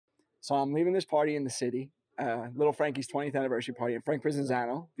So I'm leaving this party in the city, Little Frankie's 20th anniversary party, and Frank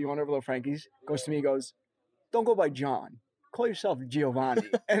Provenzano, the owner of Little Frankie's, goes to me, goes, "Don't go by John. Call yourself Giovanni."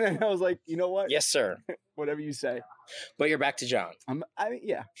 And then I was like, you know what? Yes, sir. Whatever you say. But you're back to John.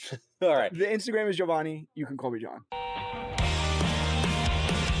 Yeah. All right. The Instagram is Giovanni. You can call me John.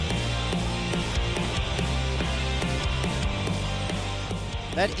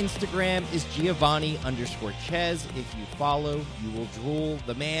 That Instagram is Giovanni_Ches. If you follow, you will drool.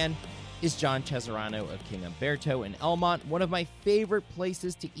 The man is John Cesarano of King Umberto in Elmont, one of my favorite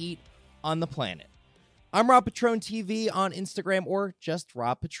places to eat on the planet. I'm Rob Patron TV on Instagram, or just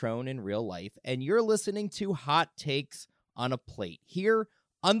Rob Patron in real life, and you're listening to Hot Takes on a Plate here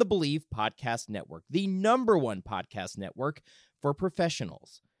on the Believe Podcast Network, the #1 podcast network for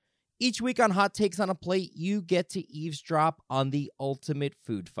professionals. Each week on Hot Takes on a Plate, you get to eavesdrop on the ultimate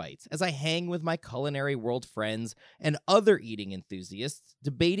food fights as I hang with my culinary world friends and other eating enthusiasts,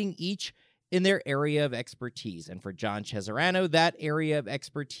 debating each in their area of expertise. And for John Cesarano, that area of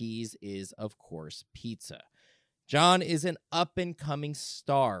expertise is, of course, pizza. John is an up-and-coming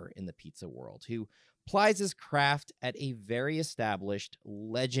star in the pizza world who plies his craft at a very established,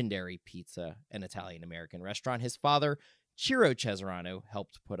 legendary pizza and Italian-American restaurant. His father, Ciro Cesarano,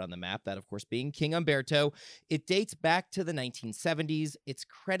 helped put on the map, that of course being King Umberto. It dates back to the 1970s. It's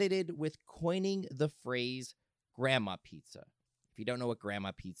credited with coining the phrase grandma pizza. If you don't know what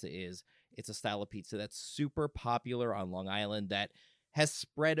grandma pizza is, it's a style of pizza that's super popular on Long Island that has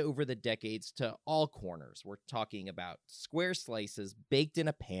spread over the decades to all corners. We're talking about square slices baked in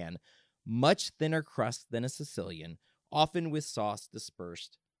a pan, much thinner crust than a Sicilian, often with sauce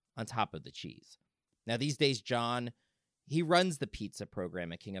dispersed on top of the cheese. Now, these days, John, he runs the pizza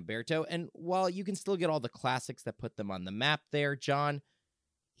program at King Umberto, and while you can still get all the classics that put them on the map there, John,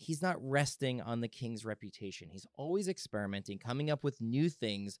 he's not resting on the King's reputation. He's always experimenting, coming up with new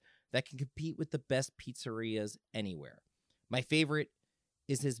things that can compete with the best pizzerias anywhere. My favorite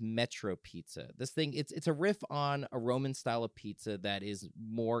is his Metro Pizza. This thing, it's a riff on a Roman style of pizza that is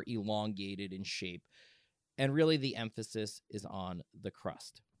more elongated in shape, and really the emphasis is on the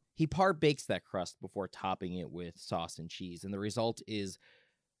crust. He par-bakes that crust before topping it with sauce and cheese, and the result is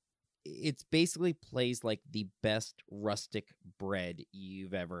it's basically plays like the best rustic bread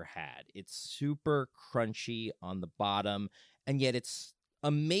you've ever had. It's super crunchy on the bottom, and yet it's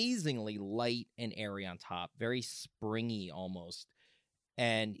amazingly light and airy on top, very springy almost.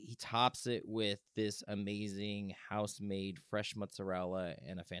 And he tops it with this amazing house-made fresh mozzarella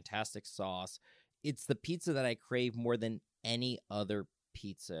and a fantastic sauce. It's the pizza that I crave more than any other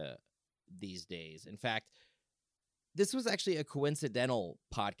pizza these days. In fact, this was actually a coincidental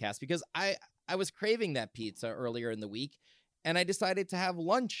podcast because I was craving that pizza earlier in the week, and I decided to have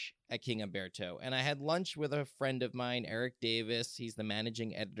lunch at King Umberto. And I had lunch with a friend of mine, Eric Davis. He's the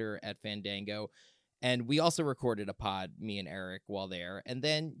managing editor at Fandango. And we also recorded a pod, me and Eric, while there. And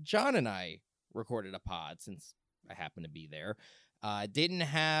then John and I recorded a pod since I happened to be there. Didn't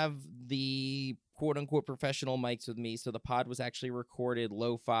have the quote-unquote professional mics with me, so the pod was actually recorded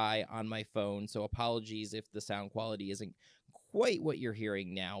lo-fi on my phone. So apologies if the sound quality isn't quite what you're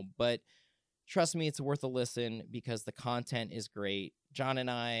hearing now. But trust me, it's worth a listen because the content is great. John and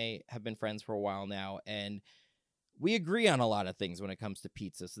I have been friends for a while now, and we agree on a lot of things when it comes to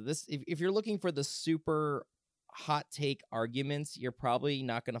pizza. So this, if you're looking for the super hot take arguments, you're probably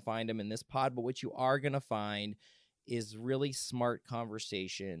not going to find them in this pod. But what you are going to find is really smart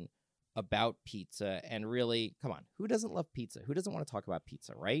conversation about pizza. And really, come on, who doesn't love pizza? Who doesn't want to talk about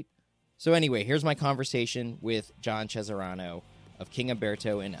pizza, right? So anyway, here's my conversation with John Cesarano of King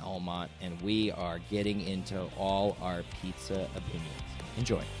Umberto in Elmont. And we are getting into all our pizza opinions.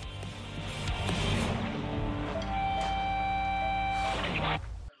 Enjoy.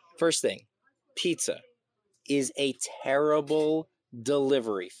 First thing, pizza is a terrible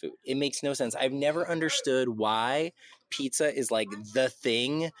delivery food. It makes no sense. I've never understood why pizza is like the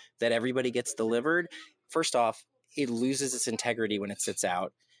thing that everybody gets delivered. First off, it loses its integrity when it sits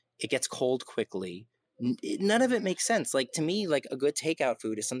out. It gets cold quickly. None of it makes sense. Like, to me, like, a good takeout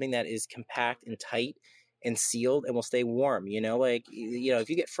food is something that is compact and tight and sealed and will stay warm. You know, like, you know, if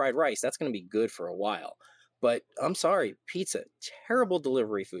you get fried rice, that's going to be good for a while. But I'm sorry, pizza, terrible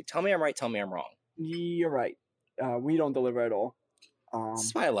delivery food. Tell me I'm right, tell me I'm wrong. You're right. We don't deliver at all.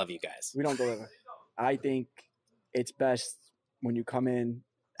 That's why I love you guys. We don't deliver. I think it's best when you come in,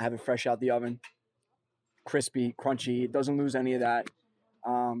 have it fresh out the oven, crispy, crunchy. It doesn't lose any of that.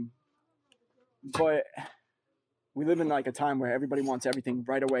 But we live in like a time where everybody wants everything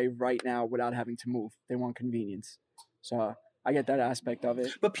right away, right now, without having to move. They want convenience. So I get that aspect of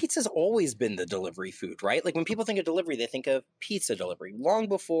it. But pizza's always been the delivery food, right? Like when people think of delivery, they think of pizza delivery. Long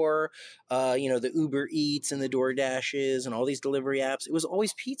before, the Uber Eats and the DoorDashes and all these delivery apps, it was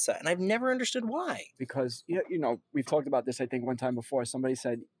always pizza. And I've never understood why. Because, we've talked about this, I think, one time before. Somebody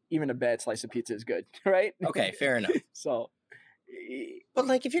said, even a bad slice of pizza is good, right? Okay, fair enough. So... But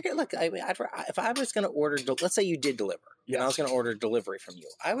like, if you're gonna look, if I was gonna order, let's say you did deliver, and I was gonna order delivery from you,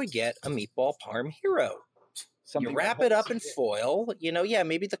 I would get a meatball parm hero. Something you wrap it up in foil.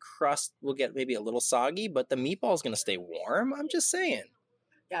 Maybe the crust will get maybe a little soggy, but the meatball's gonna stay warm. I'm just saying.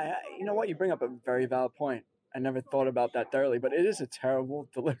 Yeah, you know what? You bring up a very valid point. I never thought about that thoroughly, but it is a terrible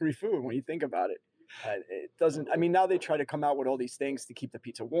delivery food when you think about it. It doesn't. I mean, now they try to come out with all these things to keep the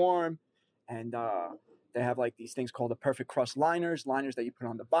pizza warm, and they have like these things called the perfect crust liners that you put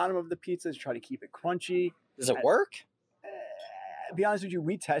on the bottom of the pizza to try to keep it crunchy. Does it work? To be honest with you,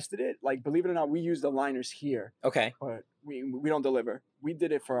 we tested it. Like, believe it or not, we use the liners here. Okay. But we don't deliver. We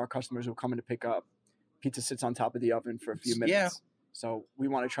did it for our customers who come in to pick up. Pizza sits on top of the oven for a few minutes. Yeah. So we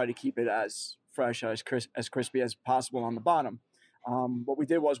want to try to keep it as fresh, as crispy as possible on the bottom. What we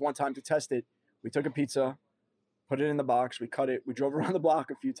did was one time to test it, we took a pizza, put it in the box, we cut it, we drove around the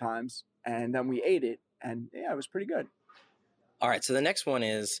block a few times, and then we ate it. And yeah, it was pretty good. All right. So the next one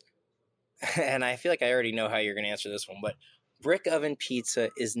is, and I feel like I already know how you're going to answer this one, but brick oven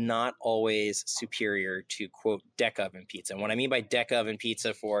pizza is not always superior to, quote, deck oven pizza. And what I mean by deck oven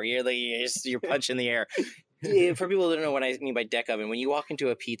pizza you're punching the air. For people who don't know what I mean by deck oven, when you walk into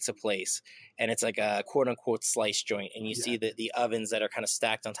a pizza place and it's like a quote unquote slice joint and you see the ovens that are kind of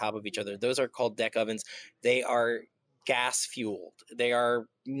stacked on top of each other, those are called deck ovens. They are gas fueled. They are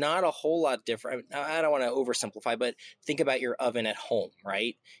not a whole lot different. I don't want to oversimplify, but think about your oven at home,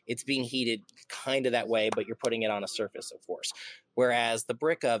 right? It's being heated kind of that way, but you're putting it on a surface, of course. Whereas the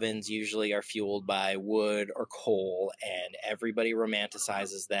brick ovens usually are fueled by wood or coal, and everybody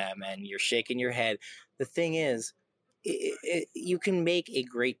romanticizes them, and you're shaking your head. The thing is, you can make a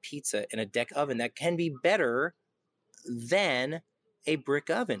great pizza in a deck oven that can be better than a brick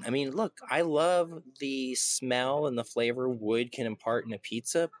oven. I mean, look, I love the smell and the flavor wood can impart in a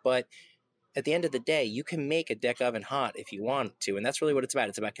pizza, but at the end of the day, you can make a deck oven hot if you want to, and that's really what it's about.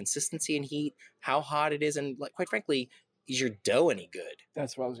 It's about consistency and heat, how hot it is, and like, quite frankly, is your dough any good?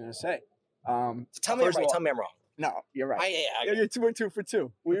 That's what I was going to say. So tell me I'm right. Tell me I'm wrong. No, you're right. You're 2 for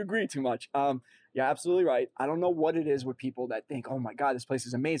 2. We agree too much. Yeah, absolutely right. I don't know what it is with people that think, oh my God, this place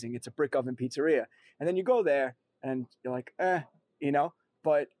is amazing. It's a brick oven pizzeria. And then you go there and you're like,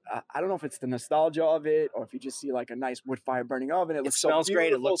 but I don't know if it's the nostalgia of it or if you just see like a nice wood fire burning oven. It smells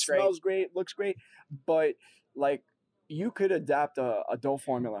great. It looks great. Smells great. Looks great. But like you could adapt a dough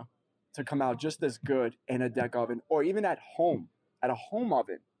formula to come out just as good in a deck oven or even at a home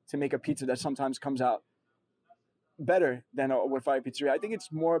oven to make a pizza that sometimes comes out better than a wood fire pizzeria. I think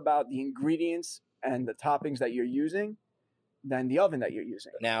it's more about the ingredients and the toppings that you're using than the oven that you're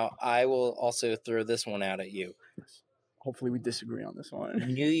using. Now, I will also throw this one out at you. Hopefully we disagree on this one.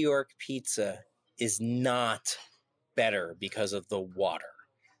 New York pizza is not better because of the water.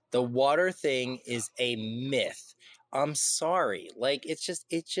 The water thing is a myth. I'm sorry. Like it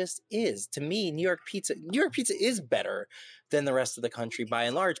just is. To me, New York pizza is better than the rest of the country by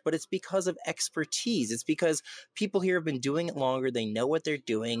and large, but it's because of expertise. It's because people here have been doing it longer. They know what they're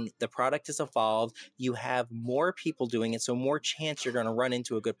doing. The product has evolved. You have more people doing it, so more chance you're going to run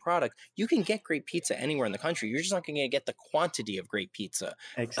into a good product. You can get great pizza anywhere in the country. You're just not going to get the quantity of great pizza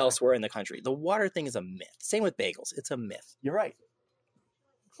elsewhere in the country. The water thing is a myth. Same with bagels. It's a myth. You're right.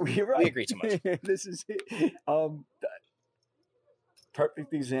 You're right. We agree too much. This is it.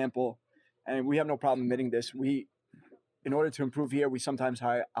 Perfect example, and we have no problem admitting this. In order to improve here, we sometimes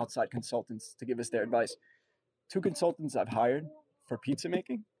hire outside consultants to give us their advice. 2 consultants I've hired for pizza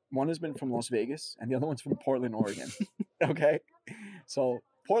making. One has been from Las Vegas, and the other one's from Portland, Oregon. Okay? So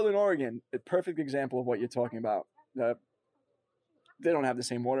Portland, Oregon, a perfect example of what you're talking about. They don't have the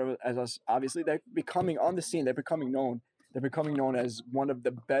same water as us, obviously. They're becoming on the scene. They're becoming known as one of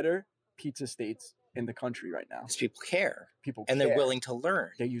the better pizza states in the country right now. Because people care. And they're willing to learn.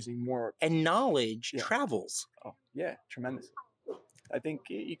 They're using more. And knowledge travels. Oh, yeah, tremendous. I think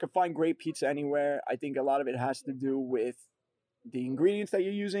you can find great pizza anywhere. I think a lot of it has to do with the ingredients that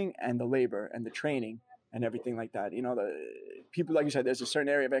you're using and the labor and the training and everything like that. You know, the people, like you said, there's a certain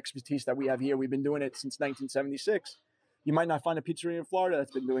area of expertise that we have here. We've been doing it since 1976. You might not find a pizzeria in Florida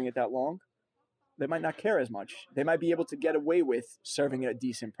that's been doing it that long. They might not care as much. They might be able to get away with serving a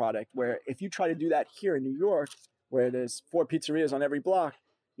decent product, where if you try to do that here in New York, where there's 4 pizzerias on every block,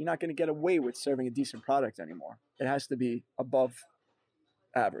 you're not going to get away with serving a decent product anymore. It has to be above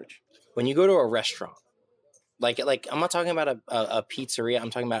average. When you go to a restaurant, Like I'm not talking about a pizzeria. I'm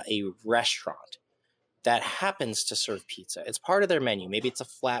talking about a restaurant that happens to serve pizza. It's part of their menu. Maybe it's a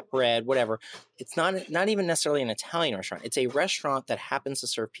flatbread, whatever. It's not even necessarily an Italian restaurant. It's a restaurant that happens to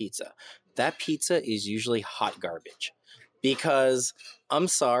serve pizza. That pizza is usually hot garbage. Because I'm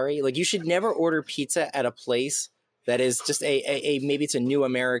sorry, like you should never order pizza at a place that is just a maybe it's a new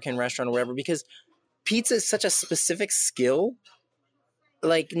American restaurant or whatever, because pizza is such a specific skill.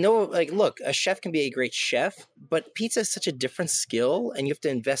 Look, a chef can be a great chef, but pizza is such a different skill and you have to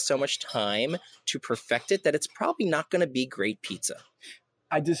invest so much time to perfect it that it's probably not going to be great pizza.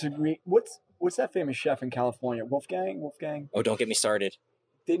 I disagree. What's that famous chef in California? Wolfgang? Oh, don't get me started.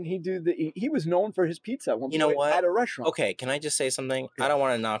 Didn't he do he was known for his pizza You know what? At a restaurant. Okay, can I just say something? Yeah. I don't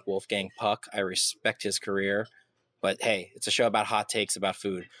want to knock Wolfgang Puck. I respect his career, but hey, it's a show about hot takes about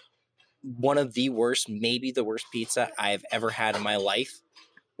food. One of the worst, maybe the worst pizza I've ever had in my life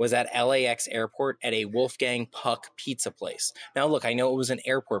was at LAX airport at a Wolfgang Puck pizza place. Now, look, I know it was an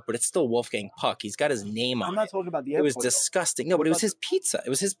airport, but it's still Wolfgang Puck. He's got his name on it. I'm not talking about the It airport. was disgusting. No, but it was his pizza. It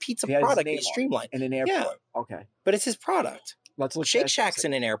was his pizza product. He's streamlined. In an airport. Yeah. Okay. But it's his product. Let's look. Shake Shack's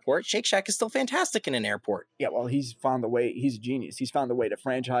in an airport. Shake Shack is still fantastic in an airport. Yeah, well, he's found the way. He's a genius. He's found the way to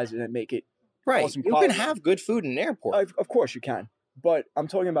franchise it and make it right. Awesome you quality. Can have good food in an airport. Of course you can. But I'm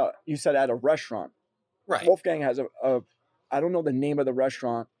talking about, you said at a restaurant. Right. Wolfgang has a I don't know the name of the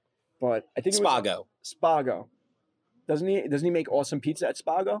restaurant, but I think Spago. Spago. Doesn't he make awesome pizza at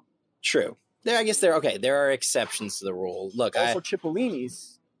Spago? True. I guess there are exceptions to the rule. Look, also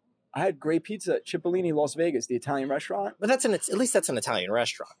Cipollini's. I had great pizza at Cipollini Las Vegas, the Italian restaurant. But at least that's an Italian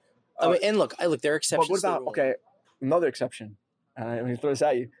restaurant. I mean, and look, there are exceptions. But what about, to the rule. okay, another exception. I'm going to throw this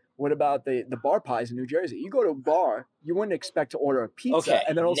at you. What about the bar pies in New Jersey? You go to a bar, you wouldn't expect to order a pizza, okay,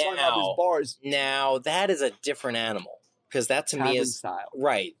 and then all of a sudden have this bars. Now that is a different animal, because that to me is style.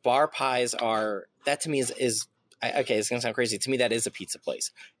 Right. Bar pies are, that to me is okay. It's gonna sound crazy. To me, that is a pizza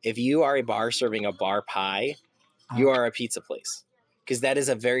place. If you are a bar serving a bar pie, you are a pizza place, because that is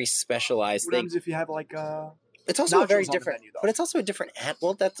a very specialized What thing. happens if you have like it's also a very nachos different, menu, but it's also a different.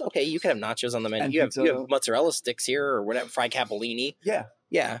 Well, that's okay. You can have nachos on the menu. And You pizza. have mozzarella sticks here or whatever, fried capellini.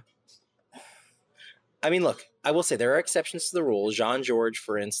 Yeah. I mean, look, I will say there are exceptions to the rule. Jean-Georges,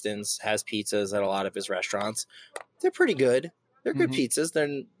 for instance, has pizzas at a lot of his restaurants. They're pretty good. They're good pizzas. They're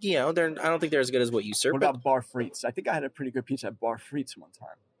I don't think they're as good as what you serve. What about Bar Frites? I think I had a pretty good pizza at Bar Frites one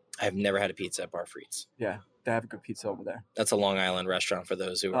time. I've never had a pizza at Bar Frites. Yeah, they have a good pizza over there. That's a Long Island restaurant for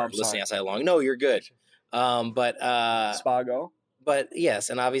those who are listening sorry. outside long. No, you're good. Spago. But yes,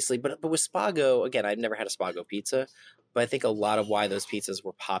 and obviously, but with Spago, again, I've never had a Spago pizza, but I think a lot of why those pizzas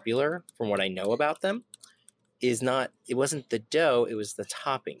were popular, from what I know about them, it wasn't the dough, it was the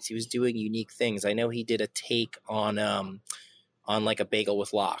toppings. He was doing unique things. I know he did a take on like a bagel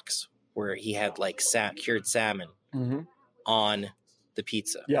with lox, where he had like cured salmon on the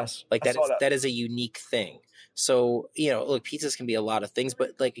pizza. Yes, like that is a unique thing. So, look, pizzas can be a lot of things,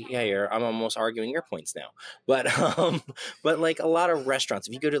 but like, I'm almost arguing your points now. But like a lot of restaurants,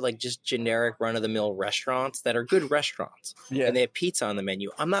 if you go to like just generic run of the mill restaurants that are good restaurants, and they have pizza on the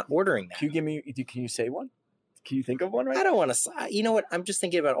menu, I'm not ordering that. Can you say one? Can you think of one right now? I don't want to, you know what? I'm just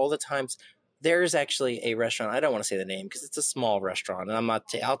thinking about all the times. There's actually a restaurant. I don't want to say the name because it's a small restaurant, and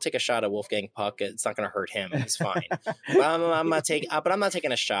I'll take a shot at Wolfgang Puck. It's not going to hurt him. He's fine. But I'm not taking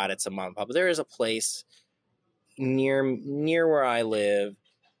a shot at some mom and pop. But there is a place near where I live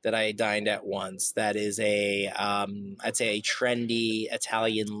that I dined at once. That is I'd say a trendy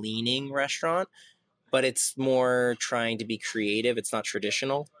Italian leaning restaurant, but it's more trying to be creative. It's not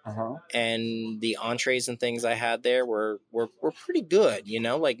traditional. And the entrees and things I had there were pretty good,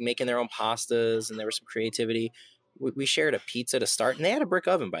 like making their own pastas, and there was some creativity. We shared a pizza to start, and they had a brick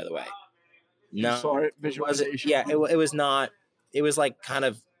oven, by the way. No, sorry, visualization. It was not. It was like kind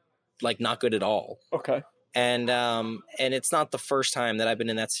of like not good at all. Okay. And it's not the first time that I've been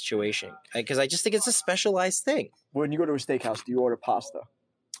in that situation, because I just think it's a specialized thing. When you go to a steakhouse, do you order pasta?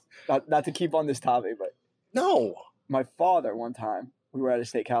 Not to keep on this topic, but no. My father, one time, we were at a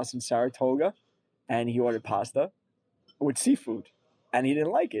steakhouse in Saratoga, and he ordered pasta with seafood, and he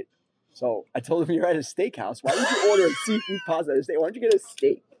didn't like it. So I told him, you're at a steakhouse. Why would you order a seafood pasta at a steak? Why don't you get a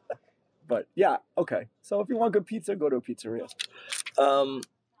steak? But yeah, okay. So if you want good pizza, go to a pizzeria.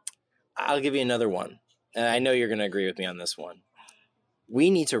 I'll give you another one. And I know you're going to agree with me on this one. We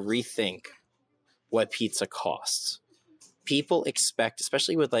need to rethink what pizza costs. People expect,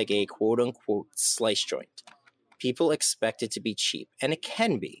 especially with like a quote unquote slice joint, people expect it to be cheap, and it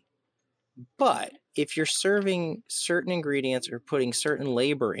can be. But if you're serving certain ingredients or putting certain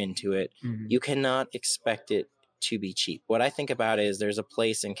labor into it, you cannot expect it to be cheap. What I think about is there's a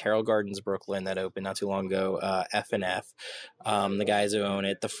place in Carroll Gardens, Brooklyn that opened not too long ago, F&F. The guys who own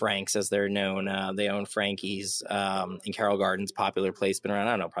it, the Franks as they're known, they own Frankie's in Carroll Gardens, popular place, been around,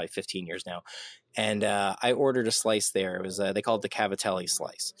 I don't know, probably 15 years now. And I ordered a slice there. It was they call it the Cavatelli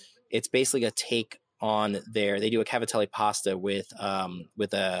slice. It's basically a take on they do a cavatelli pasta with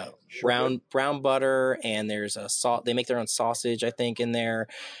a brown butter, and there's a salt. They make their own sausage, I think, in there,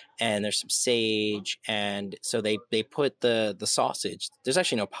 and there's some sage, and so they put the sausage. There's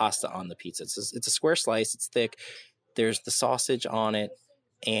actually no pasta on the pizza. It's a square slice. It's thick. There's the sausage on it,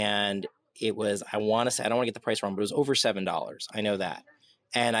 and it was, I want to say, I don't want to get the price wrong, but it was over $7. I know that.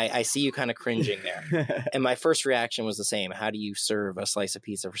 And I see you kind of cringing there. And my first reaction was the same. How do you serve a slice of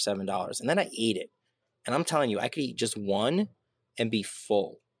pizza for $7? And then I ate it. And I'm telling you, I could eat just one and be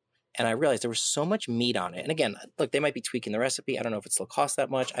full. And I realized there was so much meat on it. And again, look, they might be tweaking the recipe. I don't know if it still costs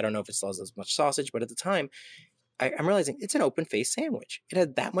that much. I don't know if it still has as much sausage. But at the time, I'm realizing it's an open-faced sandwich. It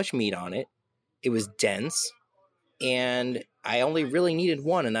had that much meat on it. It was dense. And I only really needed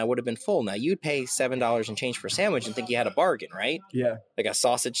one, and I would have been full. Now, you'd pay $7 and change for a sandwich and think you had a bargain, right? Yeah. Like a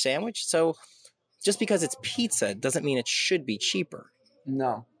sausage sandwich. So just because it's pizza doesn't mean it should be cheaper.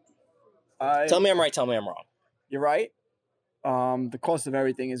 No. Tell me I'm right. Tell me I'm wrong. You're right. The cost of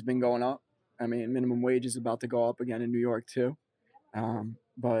everything has been going up. I mean, minimum wage is about to go up again in New York too.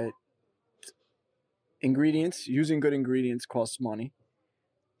 But using good ingredients costs money.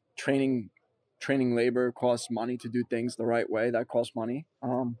 Training labor costs money to do things the right way. That costs money.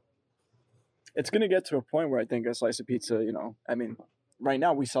 It's going to get to a point where I think a slice of pizza, I mean, right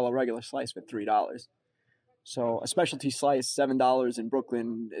now we sell a regular slice for $3. So a specialty slice, $7 in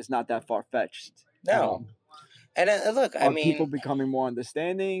Brooklyn is not that far-fetched. No. And look, I mean, people becoming more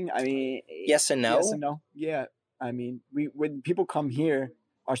understanding? I mean, yes and no. Yes and no. Yeah. I mean, when people come here,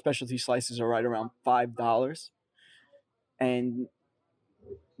 our specialty slices are right around $5. And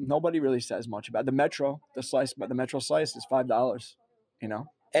nobody really says much about it. The Metro slice is $5,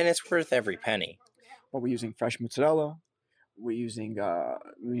 And it's worth every penny. But we're using fresh mozzarella. We're using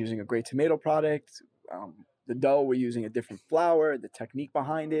a great tomato product. The dough, we're using a different flour. The technique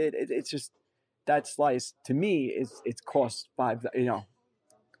behind it, it's just that slice to me it's cost $5.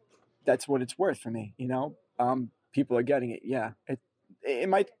 That's what it's worth for me. People are getting it. Yeah, it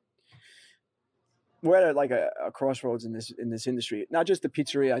might. We're at like a crossroads in this industry. Not just the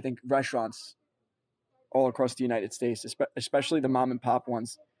pizzeria. I think restaurants all across the United States, especially the mom and pop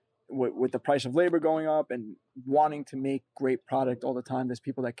ones, with the price of labor going up and wanting to make great product all the time. There's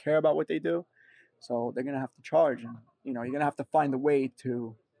people that care about what they do, so they're gonna have to charge, and you're gonna have to find a way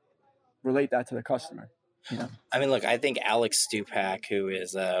to relate that to the customer. I mean, look, I think Alex Stupak, who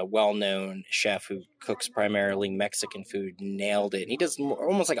is a well-known chef who cooks primarily Mexican food, nailed it. He does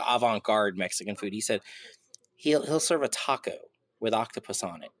almost like avant-garde Mexican food. He said he'll serve a taco with octopus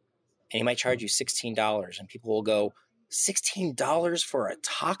on it, and he might charge you $16, and people will go, $16 for a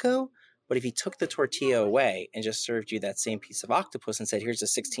taco? But if he took the tortilla away and just served you that same piece of octopus and said, here's a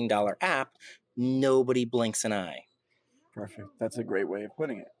 $16 app, nobody blinks an eye. Perfect. That's a great way of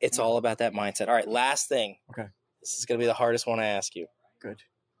putting it. It's all about that mindset. All right, last thing. Okay. This is going to be the hardest one I ask you. Good.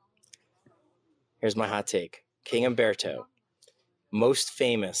 Here's my hot take. King Umberto, most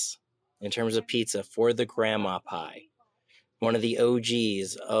famous in terms of pizza for the grandma pie. One of the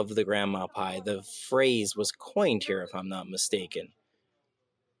OGs of the grandma pie. The phrase was coined here, if I'm not mistaken.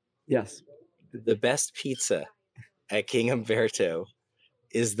 Yes. The best pizza at King Umberto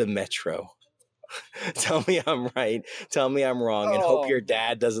is the Metro. Tell me I'm right. Tell me I'm wrong. And hope your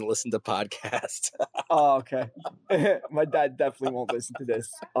dad doesn't listen to podcasts. Oh, okay. My dad definitely won't listen to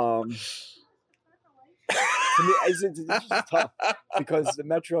this. To me, it's tough because the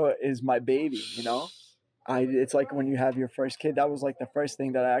Metro is my baby, It's like when you have your first kid. That was like the first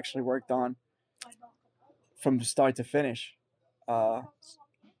thing that I actually worked on from start to finish. You're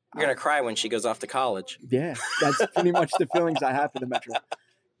going to cry when she goes off to college. Yeah, that's pretty much the feelings I have for the Metro.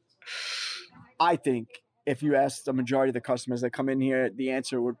 I think if you ask the majority of the customers that come in here, the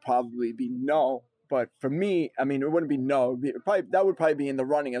answer would probably be no. But for me, I mean, it wouldn't be no. That would probably be in the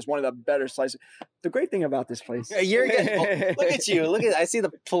running as one of the better slices. The great thing about this place, you're getting, look at you. I see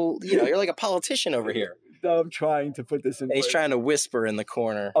the you're like a politician over here. I'm trying to put this in. He's trying to whisper in the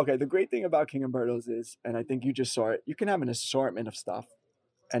corner. Okay, the great thing about King Umberto's is, and I think you just saw it, you can have an assortment of stuff.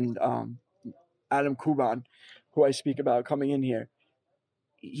 And Adam Kuban, who I speak about coming in here,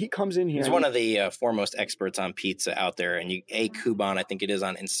 he comes in here. He's one of the foremost experts on pizza out there. And Kuban, I think it is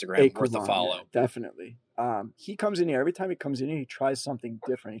on Instagram, worth a follow. Yeah, definitely. He comes in here. Every time he comes in here, he tries something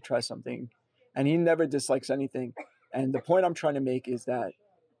different. He tries something, and he never dislikes anything. And the point I'm trying to make is that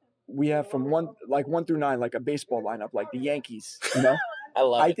we have from 1 through 9, like a baseball lineup, like the Yankees. You know, I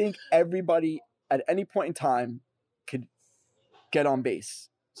love I it. think everybody at any point in time could get on base.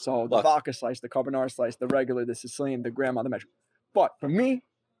 So the Look. vodka slice, the carbonara slice, the regular, the Sicilian, the grandma, the metro. But for me,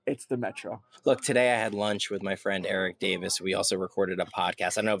 it's the metro. Look, today I had lunch with my friend Eric Davis. We also recorded a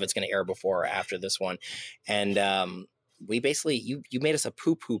podcast. I don't know if it's going to air before or after this one. And we basically, you made us a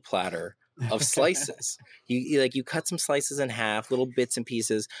poo-poo platter of slices. you cut some slices in half, little bits and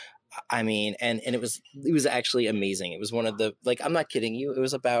pieces. I mean, and it was actually amazing. It was one of the, like, I'm not kidding you. It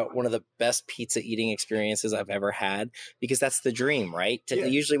was about one of the best pizza eating experiences I've ever had, because that's the dream, right? Yeah.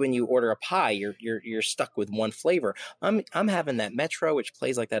 Usually when you order a pie, you're stuck with one flavor. I'm having that Metro, which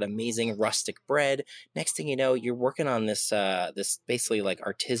plays like that amazing rustic bread. Next thing you know, you're working on this basically like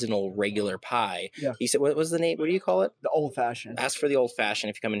artisanal regular pie. Yeah. You said, what was the name? What do you call it? The old fashioned. Ask for the old fashioned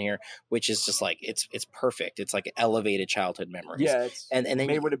if you come in here, which is just like it's perfect. It's like elevated childhood memories. Yeah, it's and then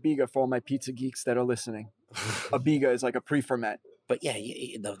made with a biga for all my pizza geeks that are listening. A biga is like a pre-ferment. But yeah,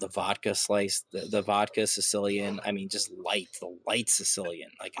 the vodka slice, the vodka Sicilian. I mean, just the light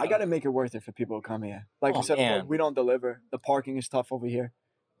Sicilian. Like I got to make it worth it for people to come here. Like you said, man. we don't deliver. The parking is tough over here.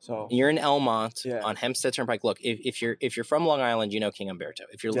 So You're in Elmont Yeah. on Hempstead Turnpike. Look, if you're from Long Island, you know King Umberto.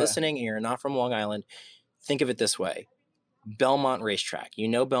 If you're Yeah. listening and you're not from Long Island, think of it this way. Belmont Racetrack. You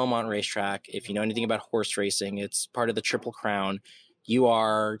know Belmont Racetrack. If you know anything about horse racing, it's part of the Triple Crown. You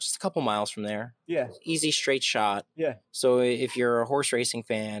are just a couple miles from there. yeah, Easy, straight shot. yeah. So if you're a horse racing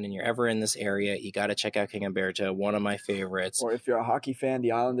fan and you're ever in this area, you got to check out King Umberto, one of my favorites. Or if you're a hockey fan,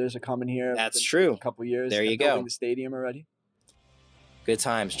 the Islanders are coming here. That's within true. A couple years. There They're you go. building the stadium already. Good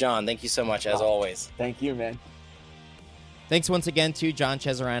times. John, thank you so much, as Wow. always. Thank you, man. Thanks once again to John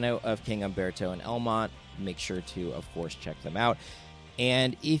Cesarano of King Umberto in Elmont. Make sure to, of course, check them out.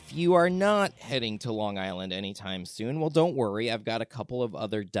 And if you are not heading to Long Island anytime soon, well, don't worry. I've got a couple of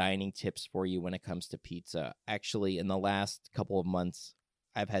other dining tips for you when it comes to pizza. Actually, in the last couple of months,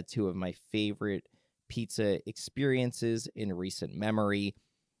 I've had two of my favorite pizza experiences in recent memory,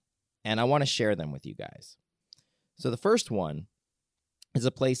 and I want to share them with you guys. So the first one is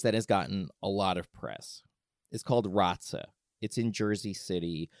a place that has gotten a lot of press. It's called Razza. It's in Jersey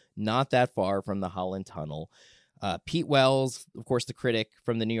City, not that far from the Holland Tunnel. Pete Wells, of course, the critic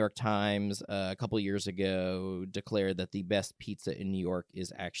from the New York Times, a couple years ago declared that the best pizza in New York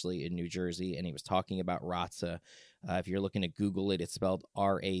is actually in New Jersey, and he was talking about Razza. If you're looking to Google it, it's spelled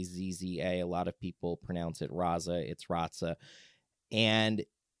R-A-Z-Z-A. A lot of people pronounce it Razza. It's Razza. And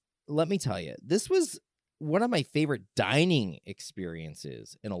let me tell you, this was one of my favorite dining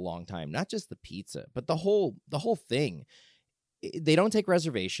experiences in a long time. Not just the pizza, but the whole thing. They don't take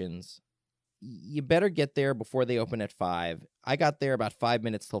reservations. You better get there before they open at 5. I got there about 5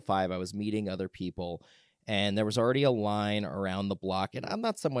 minutes till 5. I was meeting other people, and there was already a line around the block. And I'm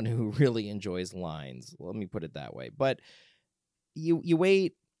not someone who really enjoys lines. Let me put it that way. But you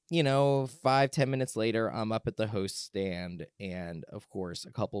wait, 5-10 minutes later, I'm up at the host stand. And of course,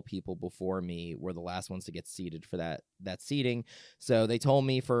 a couple people before me were the last ones to get seated for that seating. So they told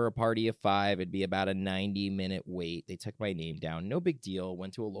me for a party of 5, it'd be about a 90-minute wait. They took my name down. No big deal.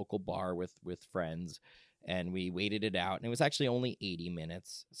 Went to a local bar with friends, and we waited it out. And it was actually only 80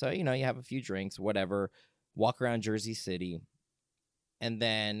 minutes. So, you have a few drinks, whatever, walk around Jersey City. And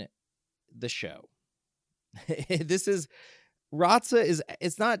then the show. Razza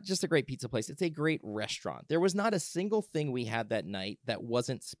it's not just a great pizza place. It's a great restaurant. There was not a single thing we had that night that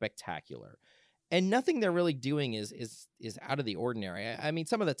wasn't spectacular. And nothing they're really doing is out of the ordinary. I mean,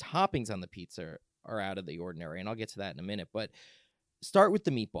 some of the toppings on the pizza are out of the ordinary, and I'll get to that in a minute. But start with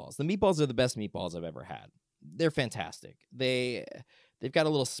the meatballs. The meatballs are the best meatballs I've ever had. They're fantastic. They've got a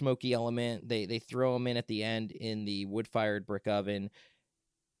little smoky element. They throw them in at the end in the wood-fired brick oven.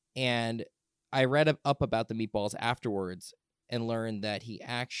 And I read up about the meatballs afterwards and learned that he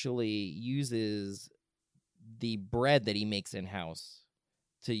actually uses the bread that he makes in-house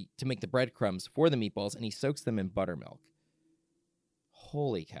to make the breadcrumbs for the meatballs, and he soaks them in buttermilk.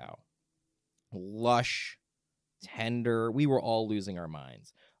 Holy cow. Lush, tender. We were all losing our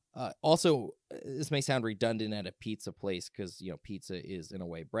minds. Also, this may sound redundant at a pizza place because, pizza is, in a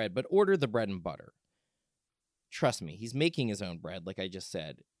way, bread, but order the bread and butter. Trust me, he's making his own bread, like I just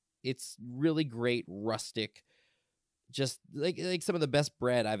said. It's really great, rustic, just like some of the best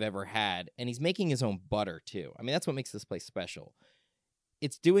bread I've ever had. And he's making his own butter, too. I mean, that's what makes this place special.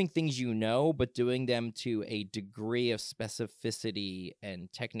 It's doing things but doing them to a degree of specificity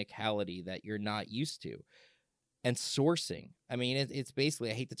and technicality that you're not used to. And sourcing. I mean, it's basically,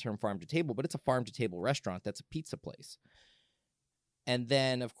 I hate the term farm to table, but it's a farm to table restaurant that's a pizza place. And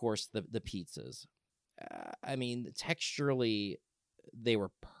then, of course, the pizzas. I mean, texturally, they were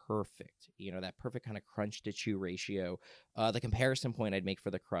perfect. That perfect kind of crunch to chew ratio. The comparison point I'd make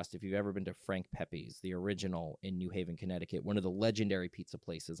for the crust, if you've ever been to Frank Pepe's, the original in New Haven, Connecticut, one of the legendary pizza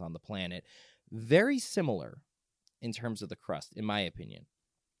places on the planet, very similar in terms of the crust, in my opinion.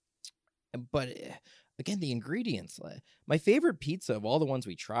 But again, the ingredients. My favorite pizza of all the ones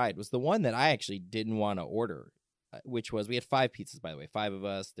we tried was the one that I actually didn't want to order, which was, we had 5 pizzas, by the way, 5 of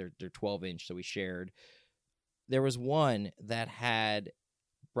us. They're 12-inch, so we shared. There was one that had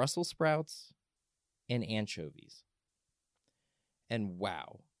Brussels sprouts and anchovies. And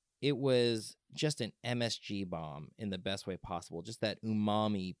wow, it was just an MSG bomb in the best way possible. Just that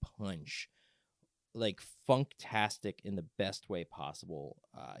umami punch, like funktastic in the best way possible.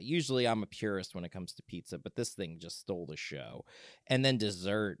 Usually I'm a purist when it comes to pizza, but this thing just stole the show. And then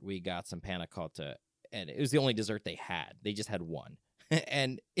dessert, we got some panna cotta, and it was the only dessert they had. They just had one.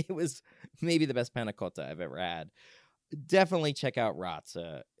 And it was maybe the best panna cotta I've ever had. Definitely check out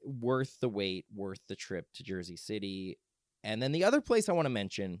Razza. Worth the wait, worth the trip to Jersey City. And then the other place I want to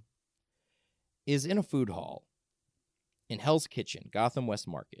mention is in a food hall in Hell's Kitchen, Gotham West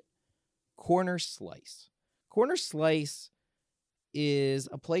Market. Corner Slice. Corner Slice is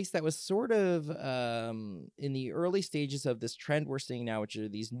a place that was sort of in the early stages of this trend we're seeing now, which are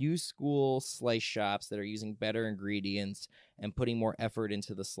these new school slice shops that are using better ingredients and putting more effort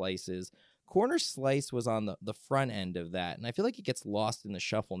into the slices. Corner Slice was on the front end of that, and I feel like it gets lost in the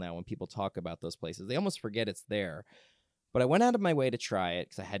shuffle now when people talk about those places. They almost forget it's there. But I went out of my way to try it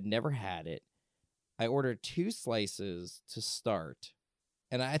because I had never had it. I ordered 2 slices to start.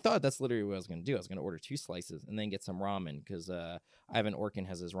 And I thought that's literally what I was going to do. I was going to order 2 slices and then get some ramen because Ivan Orkin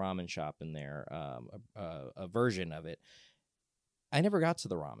has his ramen shop in there, a version of it. I never got to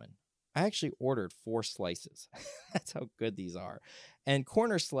the ramen. I actually ordered 4 slices. That's how good these are. And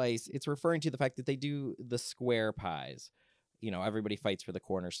Corner Slice, it's referring to the fact that they do the square pies. Everybody fights for the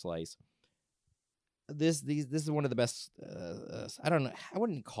corner slice. This is one of the best. I don't know. I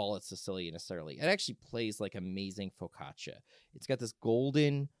wouldn't call it Sicilian necessarily. It actually plays like amazing focaccia. It's got this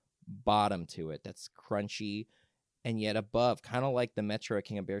golden bottom to it that's crunchy, and yet above, kind of like the Metro at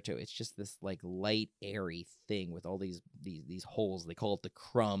King Umberto, it's just this like light, airy thing with all these holes. They call it the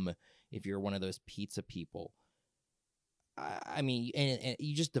crumb if you're one of those pizza people. I mean, and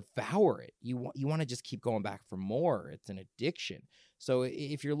you just devour it. You want to just keep going back for more. It's an addiction. So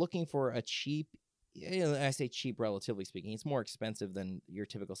if you're looking for a cheap, I say cheap relatively speaking, it's more expensive than your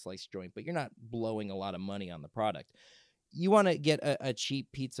typical slice joint, but you're not blowing a lot of money on the product. You want to get a cheap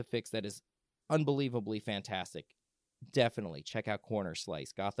pizza fix that is unbelievably fantastic. Definitely check out Corner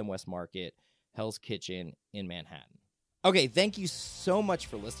Slice, Gotham West Market, Hell's Kitchen in Manhattan. Okay, thank you so much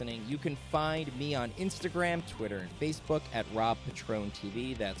for listening. You can find me on Instagram, Twitter, and Facebook at Rob Petrone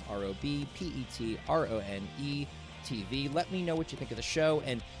TV. That's ROBPETRONE TV. Let me know what you think of the show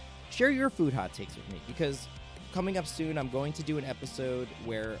and share your food hot takes with me, because coming up soon, I'm going to do an episode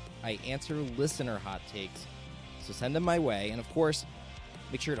where I answer listener hot takes. So send them my way. And of course,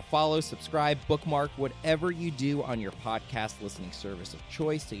 make sure to follow, subscribe, bookmark, whatever you do on your podcast listening service of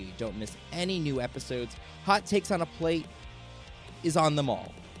choice so you don't miss any new episodes. Hot Takes on a Plate is on them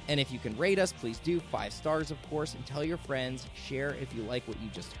all. And if you can rate us, please do. 5 stars, of course, and tell your friends. Share if you like what you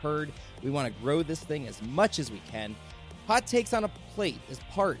just heard. We want to grow this thing as much as we can. Hot Takes on a Plate is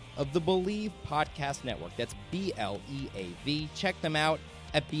part of the Believe Podcast Network. That's BLEAV. Check them out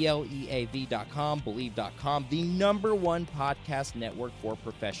at BLEAV.com, Believe.com, the #1 podcast network for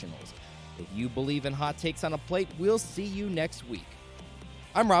professionals. If you believe in Hot Takes on a Plate, we'll see you next week.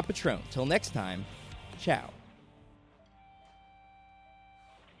 I'm Rob Petrone. Till next time, ciao.